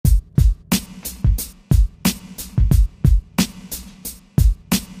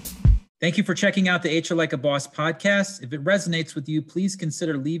Thank you for checking out the HR Like a Boss podcast. If it resonates with you, please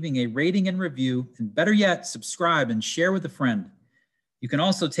consider leaving a rating and review, and better yet, subscribe and share with a friend. You can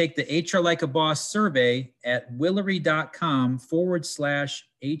also take the HR Like a Boss survey at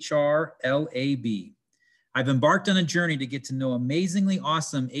Willery.com/HRLAB. I've embarked on a journey to get to know amazingly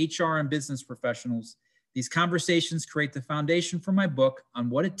awesome HR and business professionals. These conversations create the foundation for my book on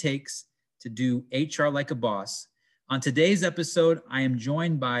what it takes to do HR like a boss. On today's episode, I am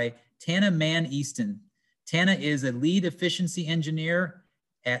joined by Tana Mann Easton. Tana is a lead efficiency engineer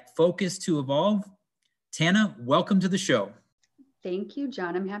at Focus to Evolve. Tana, welcome to the show. Thank you,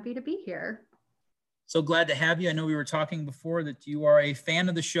 John. I'm happy to be here. So glad to have you. I know we were talking before that you are a fan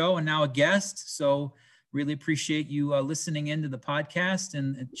of the show and now a guest. So really appreciate you listening into the podcast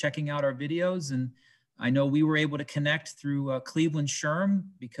and checking out our videos. And I know we were able to connect through Cleveland Sherm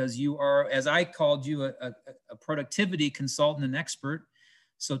because you are, as I called you, a productivity consultant and expert.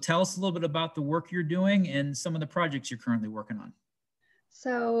 So tell us a little bit about the work you're doing and some of the projects you're currently working on.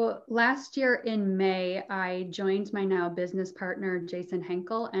 So last year in May, I joined my now business partner, Jason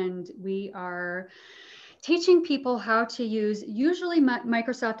Henkel, and we are teaching people how to use usually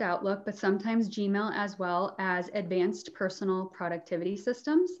Microsoft Outlook, but sometimes Gmail as well as advanced personal productivity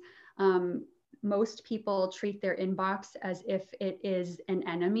systems. Most people treat their inbox as if it is an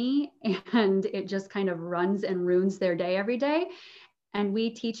enemy and it just kind of runs and ruins their day every day. And we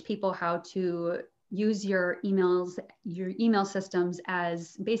teach people how to use your email systems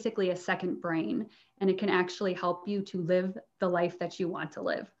as basically a second brain, and it can actually help you to live the life that you want to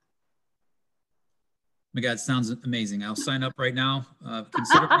live. Oh my God, sounds amazing. I'll sign up right now.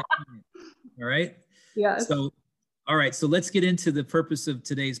 Consider my client. All right. Yes. All right. So let's get into the purpose of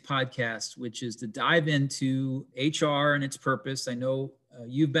today's podcast, which is to dive into HR and its purpose. I know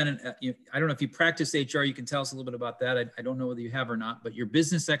you've been, I don't know if you practice HR, you can tell us a little bit about that. I don't know whether you have or not, but your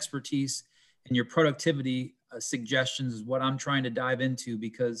business expertise and your productivity suggestions is what I'm trying to dive into,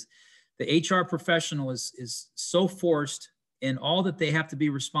 because the HR professional is so forced in all that they have to be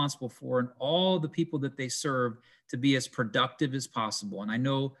responsible for and all the people that they serve to be as productive as possible. And I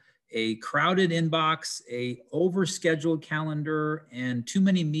know a crowded inbox, a overscheduled calendar, and too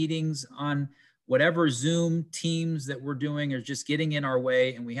many meetings on whatever Zoom, Teams that we're doing are just getting in our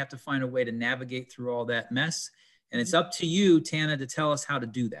way, and we have to find a way to navigate through all that mess. And it's up to you, Tana, to tell us how to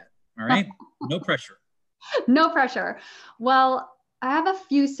do that. All right? No pressure. No pressure. Well, I have a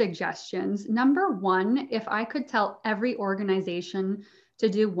few suggestions. Number one, if I could tell every organization to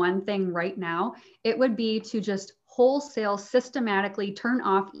do one thing right now, it would be to just wholesale systematically turn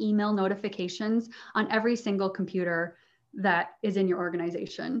off email notifications on every single computer that is in your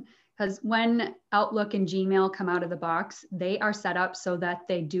organization. Because when Outlook and Gmail come out of the box, they are set up so that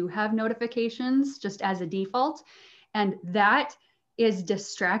they do have notifications just as a default. And that is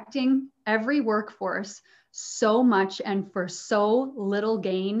distracting every workforce so much and for so little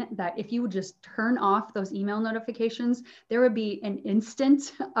gain that if you would just turn off those email notifications, there would be an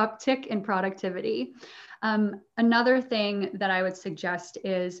instant uptick in productivity. Another thing that I would suggest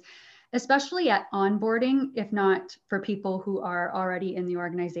is, especially at onboarding, if not for people who are already in the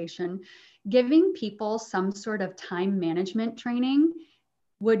organization, giving people some sort of time management training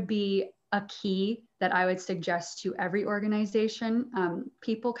would be a key that I would suggest to every organization.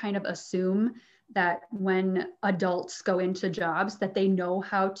 People kind of assume that when adults go into jobs that they know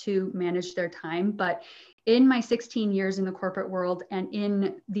how to manage their time. But in my 16 years in the corporate world and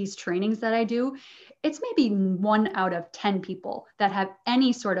in these trainings that I do, it's maybe 1 out of 10 people that have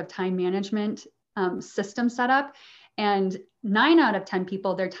any sort of time management system set up. And 9 out of 10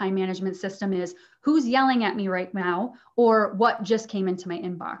 people, their time management system is who's yelling at me right now or what just came into my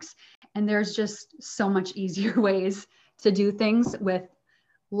inbox. And there's just so much easier ways to do things with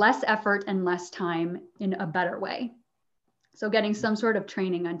less effort and less time in a better way. So getting some sort of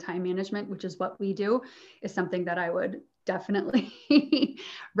training on time management, which is what we do, is something that I would definitely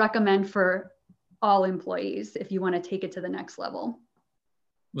recommend for all employees if you want to take it to the next level.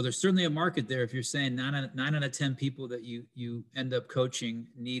 Well, there's certainly a market there. If you're saying 9 out of 10 people that you end up coaching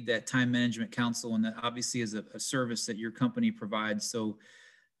need that time management counsel, and that obviously is a service that your company provides. So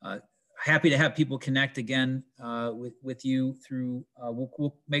happy to have people connect again with you through,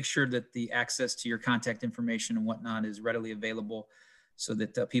 we'll make sure that the access to your contact information and whatnot is readily available so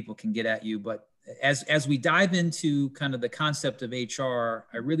that people can get at you. But as we dive into kind of the concept of HR,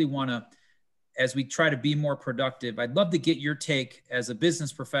 I really want to, as we try to be more productive, I'd love to get your take as a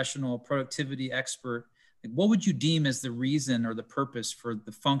business professional, productivity expert. What would you deem as the reason or the purpose for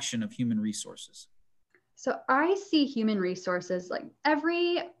the function of human resources? So I see human resources, like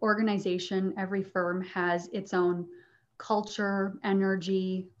every organization, every firm has its own culture,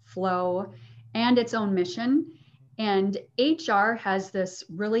 energy, flow, and its own mission. And HR has this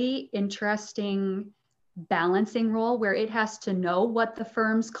really interesting balancing role where it has to know what the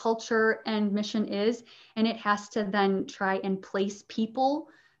firm's culture and mission is, and it has to then try and place people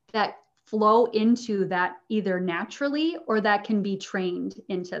that flow into that either naturally or that can be trained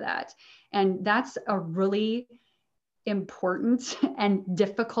into that. And that's a really important and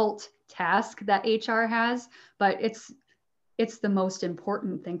difficult task that HR has, but it's the most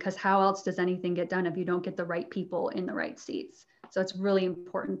important thing, because how else does anything get done if you don't get the right people in the right seats? So it's really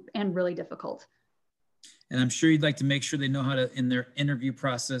important and really difficult. And I'm sure you'd like to make sure they know how to, in their interview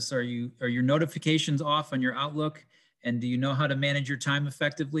process, are your notifications off on your Outlook? And do you know how to manage your time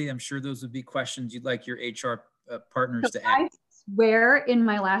effectively? I'm sure those would be questions you'd like your HR partners to ask. Where in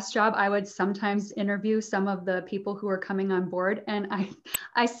my last job, I would sometimes interview some of the people who are coming on board. And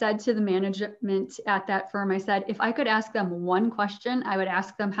I said to the management at that firm, I said, if I could ask them one question, I would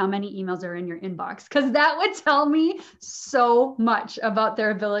ask them how many emails are in your inbox, because that would tell me so much about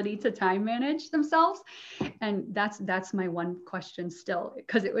their ability to time manage themselves. And that's my one question still,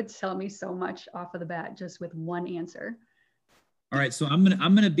 because it would tell me so much off of the bat just with one answer. All right, so I'm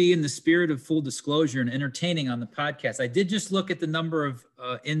gonna be in the spirit of full disclosure and entertaining on the podcast. I did just look at the number of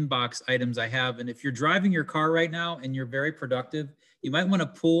inbox items I have, and if you're driving your car right now and you're very productive, you might want to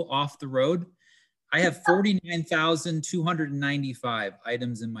pull off the road. I have 49,295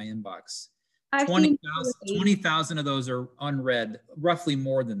 items in my inbox. 20,000 of those are unread, roughly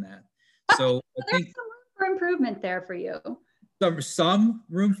more than that. So I think there's some room for improvement there for you. Some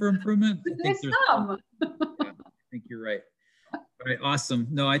room for improvement. There's some. Yeah, I think you're right. All right, awesome.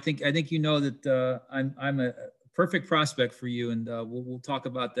 No, I think you know that I'm a perfect prospect for you, and we'll talk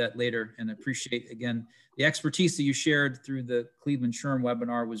about that later. And I appreciate again the expertise that you shared through the Cleveland SHRM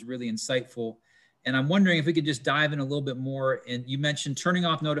webinar was really insightful. And I'm wondering if we could just dive in a little bit more. And you mentioned turning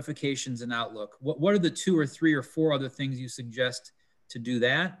off notifications in Outlook. What are the 2 or 3 or 4 other things you suggest to do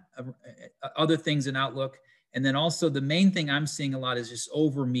that? Other things in Outlook. And then also the main thing I'm seeing a lot is just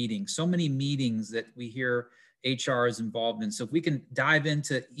over meetings. So many meetings that we hear HR is involved in. So if we can dive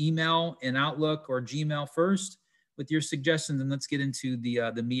into email and Outlook or Gmail first with your suggestions, and let's get into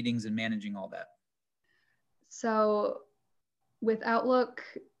the meetings and managing all that. So with Outlook,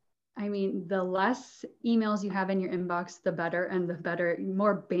 I mean, the less emails you have in your inbox, the better, and the better,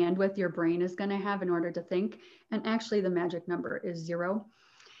 more bandwidth your brain is going to have in order to think. And actually the magic number is 0.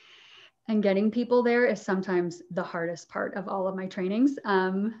 And getting people there is sometimes the hardest part of all of my trainings,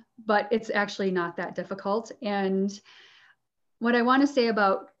 but it's actually not that difficult. And what I want to say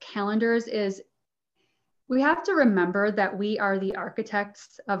about calendars is we have to remember that we are the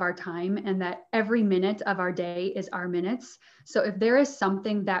architects of our time and that every minute of our day is our minutes. So if there is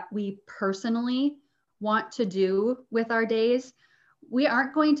something that we personally want to do with our days, we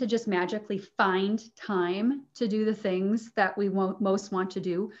aren't going to just magically find time to do the things that we most want to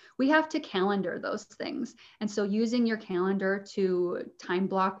do. We have to calendar those things. And so using your calendar to time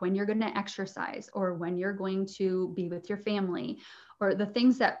block when you're going to exercise or when you're going to be with your family or the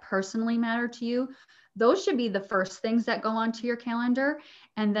things that personally matter to you, those should be the first things that go onto your calendar.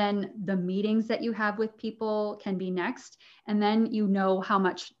 And then the meetings that you have with people can be next. And then you know how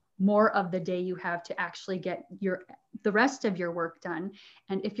much more of the day you have to actually get the rest of your work done.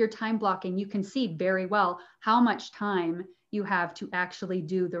 And if you're time blocking, you can see very well how much time you have to actually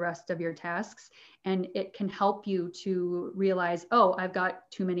do the rest of your tasks. And it can help you to realize, oh, I've got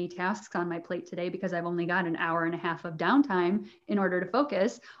too many tasks on my plate today because I've only got an hour and a half of downtime in order to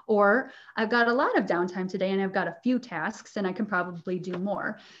focus, or I've got a lot of downtime today and I've got a few tasks and I can probably do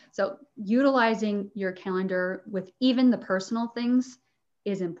more. So utilizing your calendar with even the personal things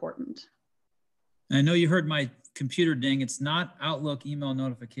is important. I know you heard my computer ding. It's not Outlook email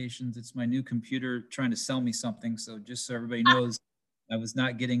notifications. It's my new computer trying to sell me something. So just so everybody knows, I was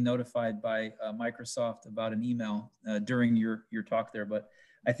not getting notified by Microsoft about an email during your talk there. But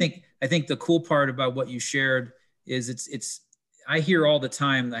I think the cool part about what you shared is I hear all the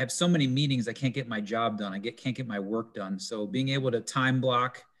time, I have so many meetings, I can't get my job done. Can't get my work done. So being able to time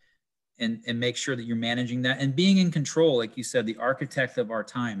block and make sure that you're managing that and being in control, like you said, the architect of our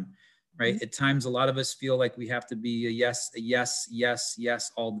time, right? Mm-hmm. At times, a lot of us feel like we have to be a yes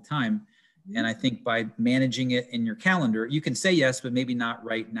all the time. Mm-hmm. And I think by managing it in your calendar, you can say yes, but maybe not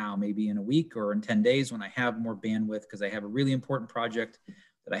right now, maybe in a week or in 10 days when I have more bandwidth because I have a really important project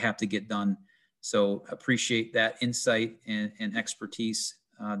that I have to get done. So appreciate that insight and expertise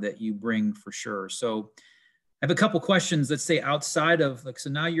that you bring for sure. So I have a couple questions, let's say outside of, like,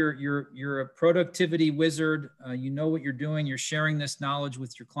 so now you're a productivity wizard, you know what you're doing, you're sharing this knowledge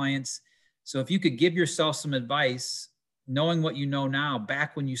with your clients. So if you could give yourself some advice knowing what you know now,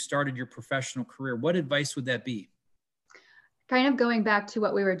 back when you started your professional career, what advice would that be? Kind of going back to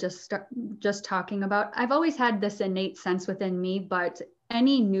what we were just talking about, I've always had this innate sense within me, but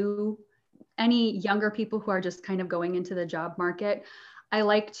any younger people who are just kind of going into the job market, I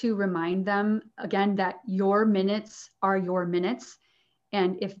like to remind them again that your minutes are your minutes.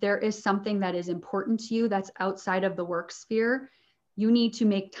 And if there is something that is important to you that's outside of the work sphere, you need to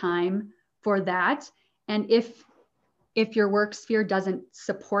make time for that. And if your work sphere doesn't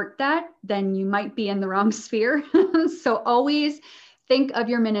support that, then you might be in the wrong sphere. So always think of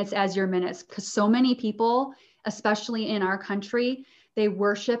your minutes as your minutes, because so many people, especially in our country, they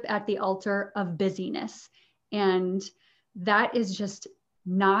worship at the altar of busyness. And that is just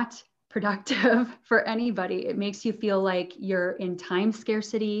not productive for anybody. It makes you feel like you're in time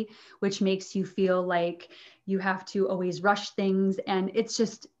scarcity, which makes you feel like you have to always rush things. And it's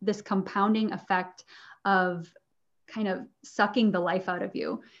just this compounding effect of kind of sucking the life out of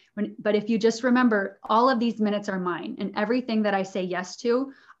you. But if you just remember, all of these minutes are mine, and everything that I say yes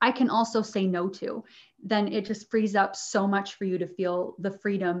to, I can also say no to, then it just frees up so much for you to feel the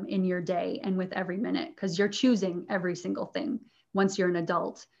freedom in your day and with every minute, because you're choosing every single thing once you're an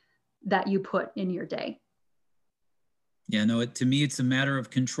adult that you put in your day. Yeah, no, to me, it's a matter of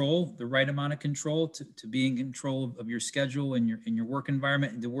control, the right amount of control to be in control of your schedule and your work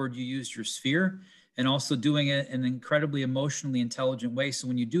environment, and the word you used, your sphere, and also doing it in an incredibly emotionally intelligent way. So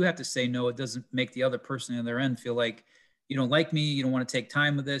when you do have to say no, it doesn't make the other person on their end feel like you don't like me, you don't want to take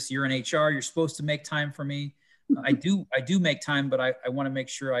time with this. You're in HR, you're supposed to make time for me. I do make time, but I want to make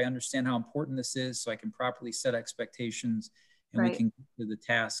sure I understand how important this is so I can properly set expectations, and Right. we can get to the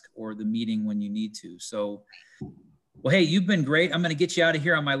task or the meeting when you need to. So, well, hey, you've been great. I'm going to get you out of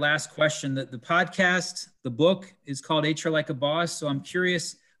here on my last question. The podcast, the book is called HR Like a Boss. So I'm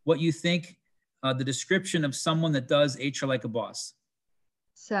curious what you think, the description of someone that does HR like a boss.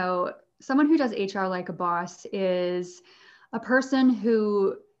 So someone who does HR like a boss is a person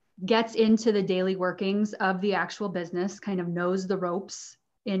who gets into the daily workings of the actual business, kind of knows the ropes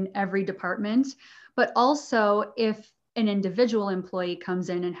in every department, but also if an individual employee comes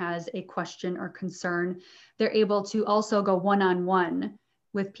in and has a question or concern, they're able to also go one-on-one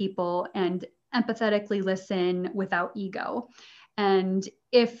with people and empathetically listen without ego. And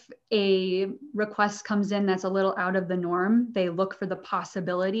if a request comes in that's a little out of the norm, they look for the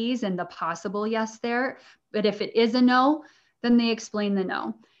possibilities and the possible yes there. But if it is a no, then they explain the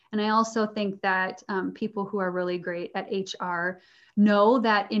no. And I also think that people who are really great at HR know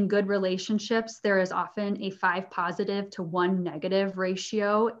that in good relationships, there is often a 5 positive to 1 negative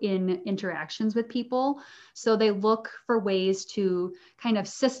ratio in interactions with people. So they look for ways to kind of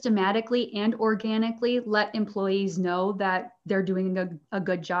systematically and organically let employees know that they're doing a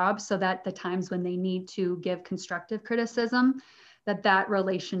good job, so that the times when they need to give constructive criticism, that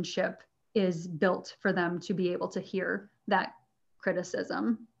relationship is built for them to be able to hear that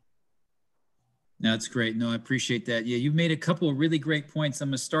criticism. No, that's great. No, I appreciate that. Yeah, you've made a couple of really great points. I'm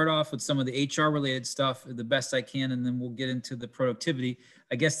going to start off with some of the HR related stuff the best I can, and then we'll get into the productivity.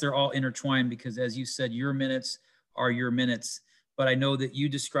 I guess they're all intertwined because, as you said, your minutes are your minutes. But I know that you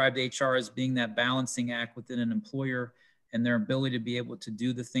described HR as being that balancing act within an employer and their ability to be able to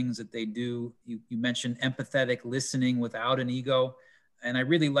do the things that they do. You mentioned empathetic listening without an ego. And I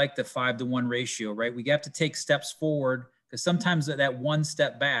really like the 5 to 1 ratio, right? We have to take steps forward, because sometimes that one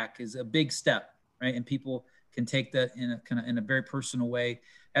step back is a big step. Right? And people can take that in a very personal way.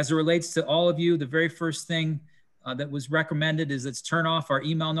 As it relates to all of you, the very first thing that was recommended is let's turn off our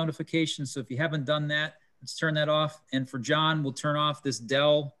email notifications. So if you haven't done that, let's turn that off. And for John, we'll turn off this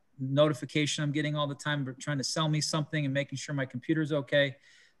Dell notification I'm getting all the time, trying to sell me something and making sure my computer's okay.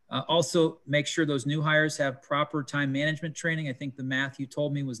 Also, make sure those new hires have proper time management training. I think the math you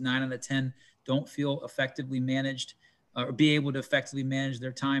told me was 9 out of 10 don't feel effectively managed or be able to effectively manage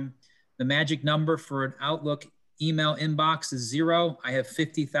their time. The magic number for an Outlook email inbox is 0. I have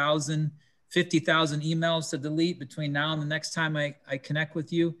 50,000 emails to delete between now and the next time I connect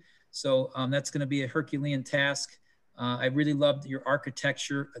with you. So that's going to be a Herculean task. I really loved your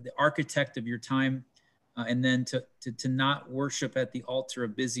architecture, the architect of your time, and then to not worship at the altar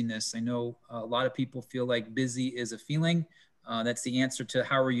of busyness. I know a lot of people feel like busy is a feeling. That's the answer to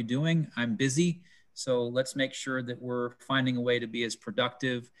how are you doing? I'm busy. So let's make sure that we're finding a way to be as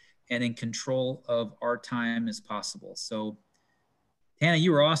productive and in control of our time as possible. So Tana,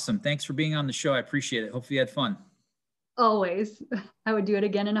 you were awesome. Thanks for being on the show. I appreciate it. Hopefully you had fun. Always. I would do it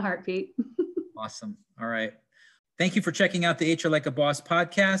again in a heartbeat. Awesome. All right. Thank you for checking out the HR Like a Boss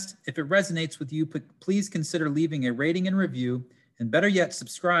podcast. If it resonates with you, please consider leaving a rating and review, and better yet,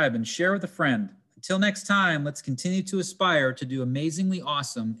 subscribe and share with a friend. Until next time, let's continue to aspire to do amazingly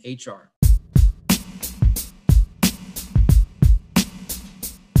awesome HR.